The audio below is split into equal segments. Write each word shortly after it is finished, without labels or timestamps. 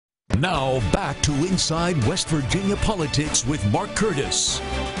Now back to Inside West Virginia Politics with Mark Curtis.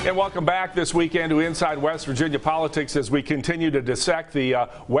 And welcome back this weekend to Inside West Virginia Politics as we continue to dissect the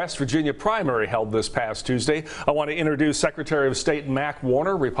West Virginia primary held this past Tuesday. I want to introduce Secretary of State Mac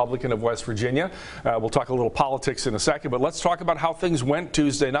Warner, Republican of West Virginia. We'll talk a little politics in a second, but let's talk about how things went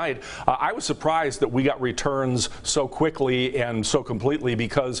Tuesday night. I was surprised that we got returns so quickly and so completely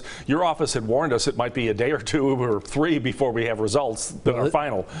because your office had warned us it might be a day or two or three before we have results that are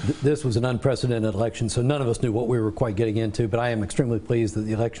final. This was an unprecedented election, so none of us knew what we were quite getting into, but I am extremely pleased that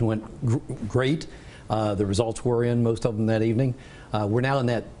the election went great. The results were in, most of them that evening. We're now in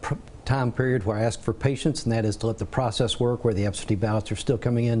that time period where I ask for patience, and that is to let the process work, where the absentee ballots are still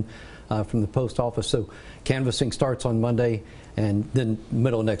coming in from the post office. So canvassing starts on Monday, and then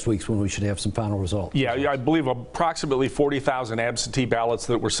middle of next week's when we should have some final results. Yeah, I believe approximately 40,000 absentee ballots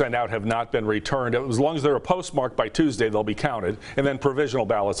that were sent out have not been returned. As long as they're postmarked by Tuesday, they'll be counted, and then provisional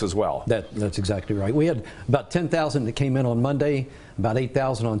ballots as well. That's exactly right. We had about 10,000 that came in on Monday, about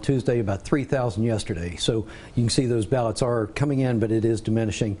 8,000 on Tuesday, about 3,000 yesterday. So you can see those ballots are coming in, but it is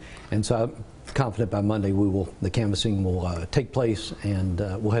diminishing, and so I'm confident by Monday the canvassing will take place, and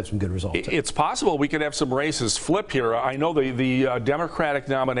we'll have some good results. It's possible we could have some races flip here. I know the Democratic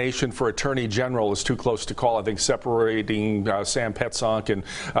nomination for Attorney General is too close to call. I think separating Sam Petzonk and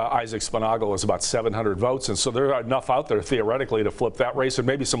Isaac Spinagle is about 700 votes, and so there are enough out there theoretically to flip that race, and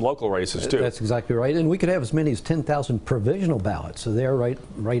maybe some local races too. That's exactly right, and we could have as many as 10,000 provisional ballots. So they're right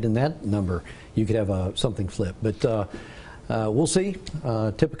in that number. You could have something flip, but. We'll see.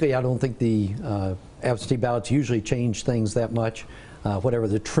 Typically, I don't think the absentee ballots usually change things that much, whatever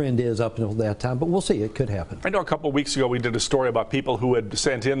the trend is up until that time, but we'll see. It could happen. I know a couple of weeks ago we did a story about people who had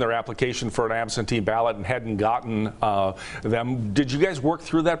sent in their application for an absentee ballot and hadn't gotten them. Did you guys work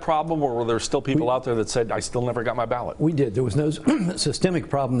through that problem, or were there still people out there that said, I still never got my ballot? We did. There was no systemic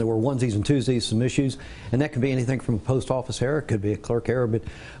problem. There were onesies and twosies, some issues, and that could be anything from a post office error, it could be a clerk error, but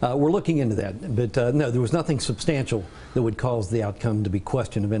we're looking into that. But no, there was nothing substantial that would cause the outcome to be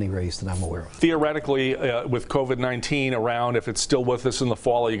questioned of any race that I'm aware of. Theoretically, with COVID-19 around, if it's still with us in the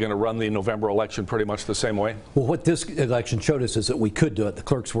fall, are you going to run the November election pretty much the same way? Well, what this election showed us is that we could do it. The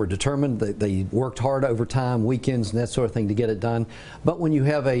clerks were determined. They worked hard over time, weekends, and that sort of thing to get it done. But when you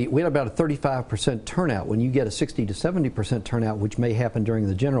have we had about a 35% turnout. When you get a 60 to 70% turnout, which may happen during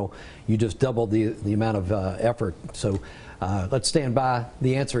the general, you just double the amount of effort. So let's stand by.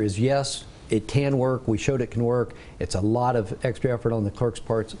 The answer is yes. It can work. We showed it can work. It's a lot of extra effort on the clerks'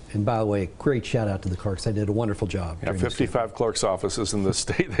 parts. And by the way, great shout out to the clerks. They did a wonderful job. Yeah, 55 clerks' offices in the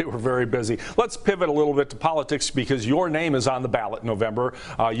state. They were very busy. Let's pivot a little bit to politics because your name is on the ballot in November.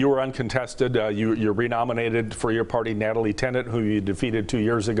 You were uncontested. You're renominated for your party, Natalie Tennant, who you defeated 2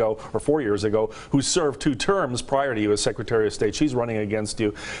 years ago, or 4 years ago, who served 2 terms prior to you as Secretary of State. She's running against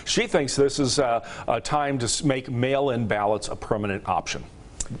you. She thinks this is a time to make mail-in ballots a permanent option.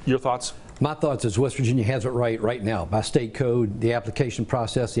 Your thoughts? My thoughts is West Virginia has it right now. By state code, the application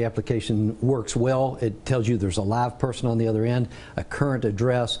process, the application works well. It tells you there's a live person on the other end, a current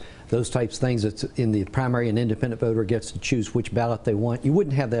address, those types of things. It's in the primary and independent voter gets to choose which ballot they want. You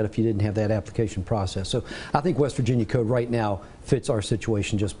wouldn't have that if you didn't have that application process. So I think West Virginia code right now fits our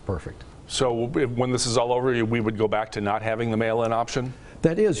situation just perfect. So when this is all over, we would go back to not having the mail-in option?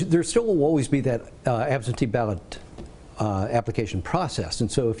 That is, there still will always be that absentee ballot application process,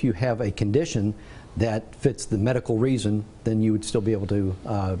 and so if you have a condition that fits the medical reason, then you would still be able to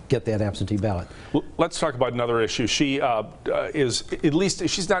get that absentee ballot. Let's talk about another issue. She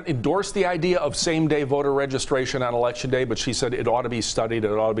she's not endorsed the idea of same-day voter registration on Election Day, but she said it ought to be studied,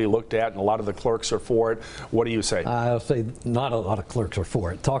 it ought to be looked at, and a lot of the clerks are for it. What do you say? I'll say not a lot of clerks are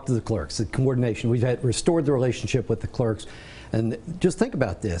for it. Talk to the clerks. The coordination. We've had restored the relationship with the clerks. And just think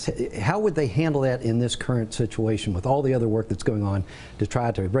about this. How would they handle that in this current situation with all the other work that's going on to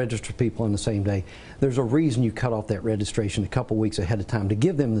try to register people on the same day? There's a reason you cut off that registration a couple weeks ahead of time to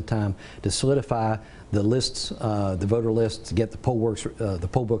give them the time to solidify the lists, the voter lists, to get the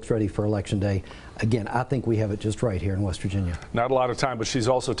poll books ready for Election Day. Again, I think we have it just right here in West Virginia. Not a lot of time, but she's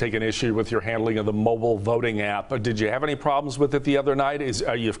also taken issue with your handling of the mobile voting app. Did you have any problems with it the other night?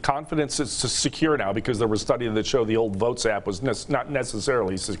 Are you confident it's secure now? Because there was a study that showed the old Votes app was not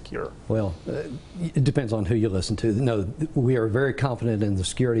necessarily secure. Well, it depends on who you listen to. No, we are very confident in the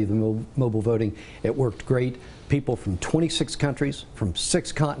security of the mobile voting. It worked great. People from 26 countries, from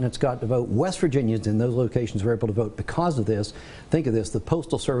 6 continents got to vote. West Virginians in those locations were able to vote because of this. Think of this, the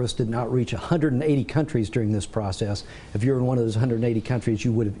Postal Service did not reach 180 countries during this process. If you're in one of those 180 countries,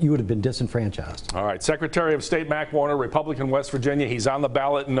 you would have been disenfranchised. All right, Secretary of State Mac Warner, Republican, West Virginia. He's on the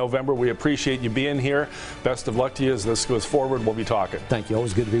ballot in November. We appreciate you being here. Best of luck to you as this goes forward. We'll be talking. Thank you.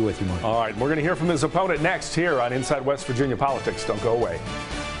 Always good to be with you, Mark. All right, we're going to hear from his opponent next here on Inside West Virginia Politics. Don't go away.